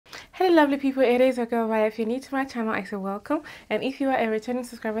Hello lovely people, it is your girl Obaa Yaa. If you're new to my channel, I say welcome, and if you are a returning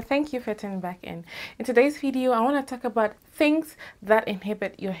subscriber, thank you for tuning back in. In today's video, I want to talk about things that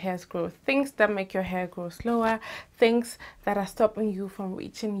inhibit your hair's growth, things that make your hair grow slower, things that are stopping you from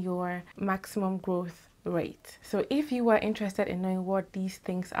reaching your maximum growth rate. So if you are interested in knowing what these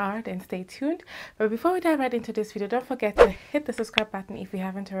things are, then stay tuned. But before we dive right into this video, don't forget to hit the subscribe button if you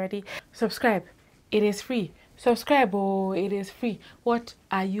haven't already. Subscribe, it is free. Subscribe, oh, it is free. What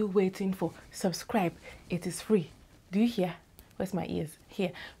are you waiting for? Subscribe, it is free. Do you hear? Where's my ears?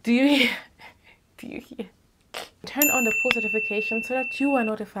 Here. Do you hear? Do you hear? Turn on the post notification so that you are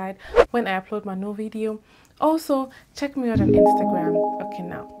notified when I upload my new video. Also, check me out on Instagram. Okay,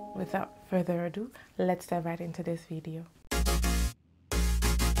 now, without further ado, let's dive right into this video.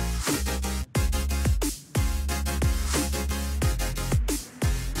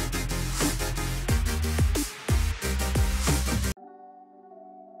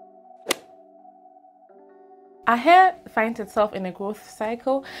 Our hair finds itself in a growth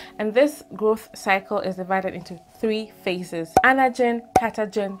cycle, and this growth cycle is divided into three phases: anagen,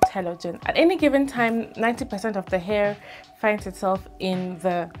 catagen, telogen. At any given time, 90% of the hair finds itself in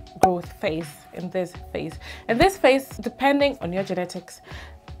the growth phase, in this phase. And this phase, depending on your genetics,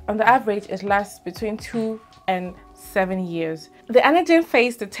 on the average, it lasts between 2 and 7 years. The anagen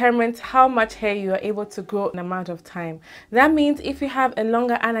phase determines how much hair you are able to grow in an amount of time. That means if you have a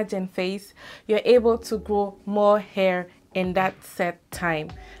longer anagen phase, you're able to grow more hair in that set time.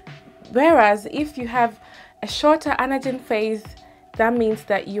 Whereas if you have a shorter anagen phase, that means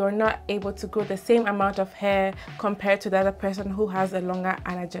that you're not able to grow the same amount of hair compared to the other person who has a longer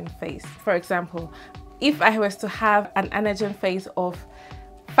anagen phase. For example, if I was to have an anagen phase of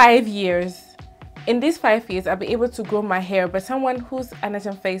 5 years, in these 5 years, I'll be able to grow my hair, but someone whose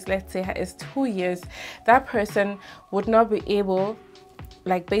anagen phase, let's say, is 2 years, that person would not be able,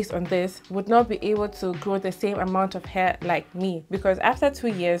 like based on this, would not be able to grow the same amount of hair like me, because after 2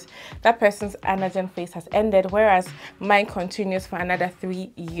 years, that person's anagen phase has ended, whereas mine continues for another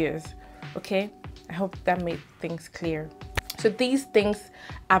 3 years. Okay, I hope that made things clear. So these things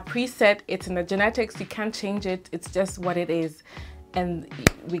are preset, it's in the genetics, you can't change it, it's just what it is. And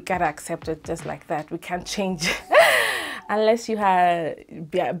we gotta accept it just like that. We can't change unless you have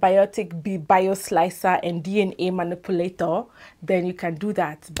biotic bioslicer and DNA manipulator, then you can do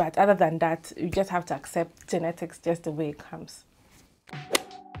that. But other than that, you just have to accept genetics just the way it comes.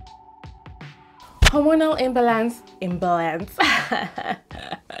 Hormonal imbalance.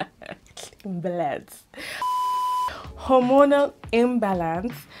 Hormonal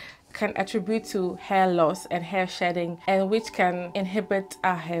imbalance can attribute to hair loss and hair shedding, and which can inhibit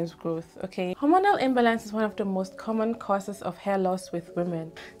our hair's growth. Okay, hormonal imbalance is one of the most common causes of hair loss with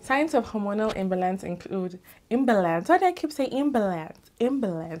women. Signs of hormonal imbalance include imbalance. Why do I keep saying imbalance?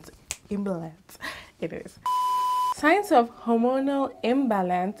 Imbalance. It is. Signs of hormonal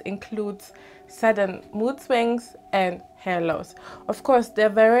imbalance includes sudden mood swings and hair loss. Of course, there are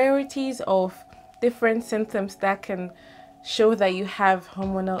varieties of different symptoms that can show that you have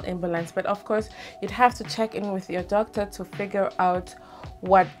hormonal imbalance, but of course you'd have to check in with your doctor to figure out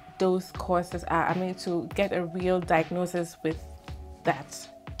what those causes are. I mean, to get a real diagnosis with that.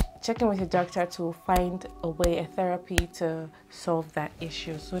 Check in with your doctor to find a way, a therapy to solve that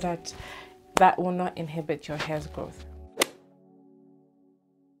issue so that that will not inhibit your hair's growth.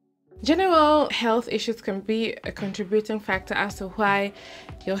 General health issues can be a contributing factor as to why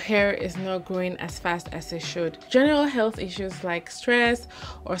your hair is not growing as fast as it should. General health issues like stress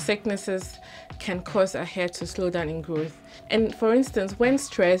or sicknesses can cause our hair to slow down in growth. And for instance, when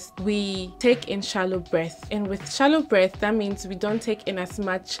stressed, we take in shallow breath. And with shallow breath, that means we don't take in as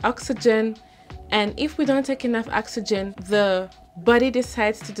much oxygen. And if we don't take enough oxygen, the body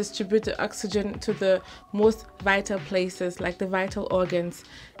decides to distribute the oxygen to the most vital places, like the vital organs,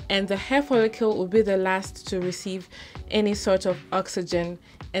 and the hair follicle will be the last to receive any sort of oxygen,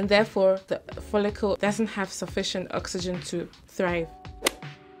 and therefore the follicle doesn't have sufficient oxygen to thrive.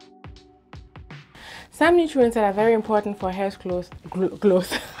 Some nutrients that are very important for hair's growth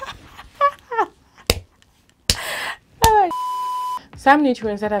Some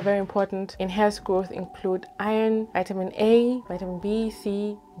nutrients that are very important in hair's growth include iron, vitamin A, vitamin B,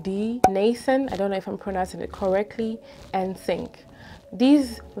 C, D, niacin, I don't know if I'm pronouncing it correctly, and zinc.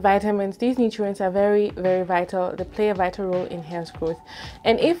 These vitamins, these nutrients are very, very vital. They play a vital role in hair's growth.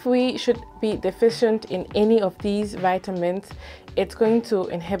 And if we should be deficient in any of these vitamins, it's going to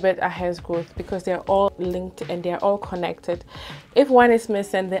inhibit our hair's growth because they're all linked and they're all connected. If one is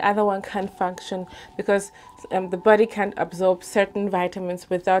missing, the other one can't function because the body can't absorb certain vitamins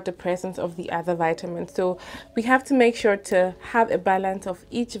without the presence of the other vitamins. So we have to make sure to have a balance of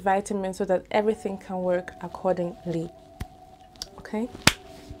each vitamin so that everything can work accordingly. Okay?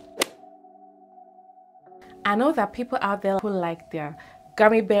 I know that people out there who like their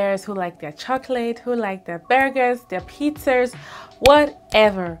gummy bears, who like their chocolate, who like their burgers, their pizzas,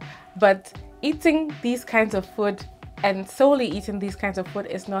 whatever. But eating these kinds of food and solely eating these kinds of food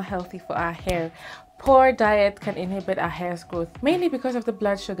is not healthy for our hair. Poor diet can inhibit our hair's growth, mainly because of the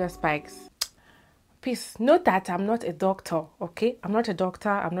blood sugar spikes. Please note that I'm not a doctor, okay? I'm not a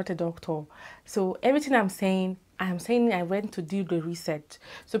doctor. So everything I'm saying I went to do the research.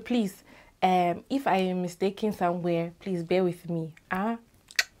 So please, if I am mistaken somewhere, please bear with me.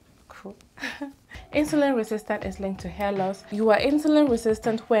 Cool. Insulin resistance is linked to hair loss. You are insulin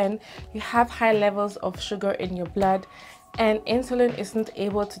resistant when you have high levels of sugar in your blood and insulin isn't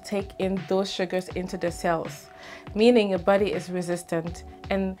able to take in those sugars into the cells, meaning your body is resistant,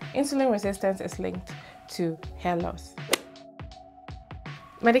 and insulin resistance is linked to hair loss.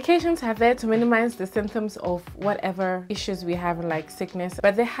 Medications are there to minimize the symptoms of whatever issues we have, like sickness,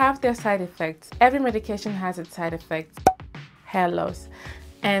 but they have their side effects. Every medication has its side effects. Hair loss.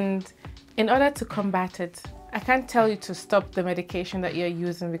 And in order to combat it, I can't tell you to stop the medication that you're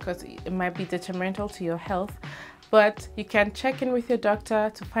using because it might be detrimental to your health, but you can check in with your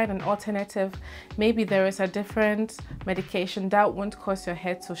doctor to find an alternative. Maybe there is a different medication that won't cause your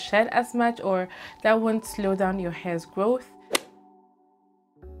hair to shed as much or that won't slow down your hair's growth.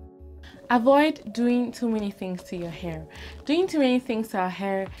 Avoid doing too many things to your hair. Doing too many things to our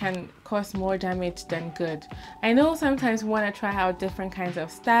hair can cause more damage than good. I know sometimes we want to try out different kinds of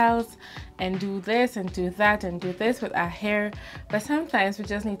styles and do this and do that and do this with our hair, but sometimes we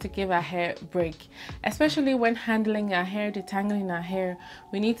just need to give our hair a break. Especially when handling our hair, detangling our hair,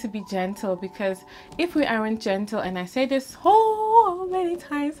 we need to be gentle, because if we aren't gentle, and I say this so many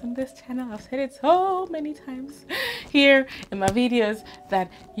times on this channel, I've said it so many times here in my videos, that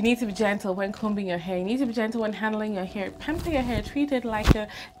you need to be gentle when combing your hair, you need to be gentle when handling your hair. Pamper your hair, treat it like a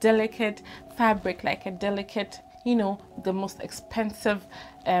delicate fabric, like a delicate, you know, the most expensive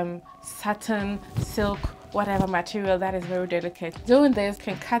satin, silk, whatever material that is very delicate. Doing this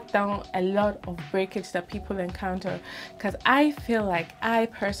can cut down a lot of breakage that people encounter, because I feel like, I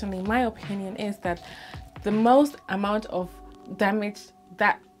personally, my opinion is that the most amount of damage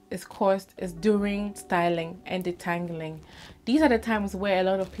that is caused is during styling and detangling. These are the times where a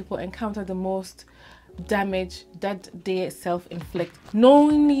lot of people encounter the most damage that they self-inflict,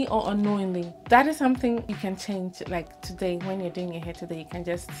 knowingly or unknowingly. That is something you can change. Like today, when you're doing your hair today, you can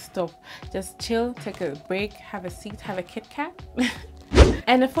just stop, just chill, take a break, have a seat, have a Kit Kat.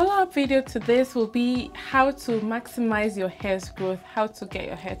 And a follow-up video to this will be how to maximize your hair's growth, how to get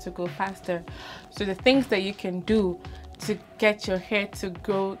your hair to grow faster. So the things that you can do to get your hair to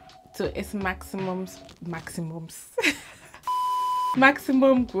grow to its maximum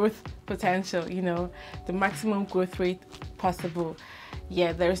growth potential, you know, the maximum growth rate possible.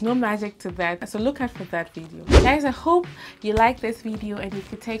 Yeah, there is no magic to that, so look out for that video. Guys, I hope you like this video and you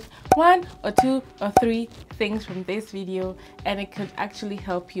could take 1 or 2 or 3 things from this video and it could actually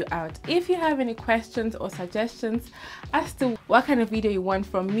help you out. If you have any questions or suggestions as to what kind of video you want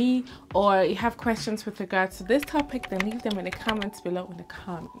from me, or you have questions with regards to this topic, then leave them in the comments below,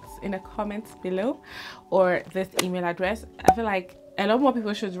 in the comments below, or this email address. I feel like a lot more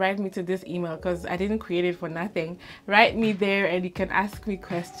people should write me to this email because I didn't create it for nothing. Write me there and you can ask me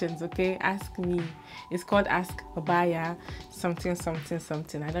questions, okay? Ask me. It's called Ask Obaa Yaa,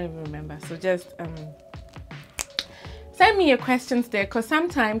 something. I don't even remember. So just send me your questions there, because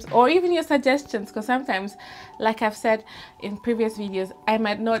sometimes, or even your suggestions, because sometimes, like I've said in previous videos, I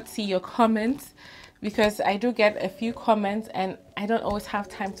might not see your comments, because I do get a few comments and I don't always have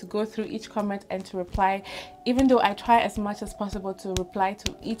time to go through each comment and to reply, even though I try as much as possible to reply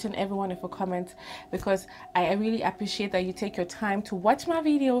to each and every one of your comments, because I really appreciate that you take your time to watch my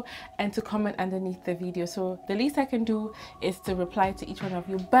video and to comment underneath the video. So the least I can do is to reply to each one of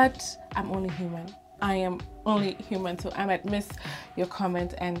you, but I'm only human. I am only human, so I might miss your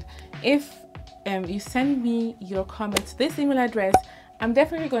comment. And if you send me your comment to this email address, I'm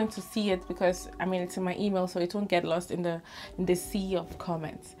definitely going to see it, because I mean, it's in my email, so it won't get lost in the sea of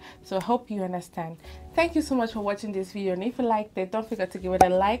comments. So I hope you understand. Thank you so much for watching this video, and if you liked it, don't forget to give it a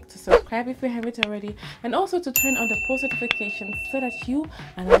like, to subscribe if you haven't already, and also to turn on the post notifications so that you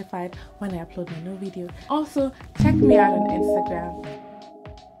are notified when I upload my new video. Also, check me out on Instagram.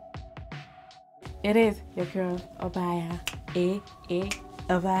 It is your girl, Obaa Yaa.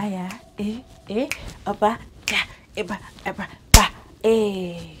 Obaa Yaa, Obaa Yaa,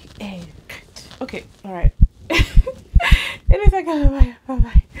 Okay, all right. It is like bye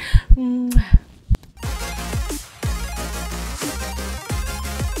bye.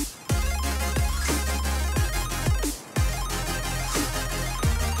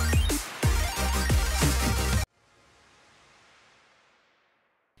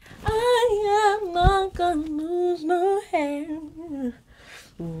 I am not gonna lose no hair.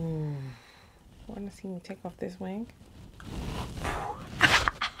 Want to see me take off this wing?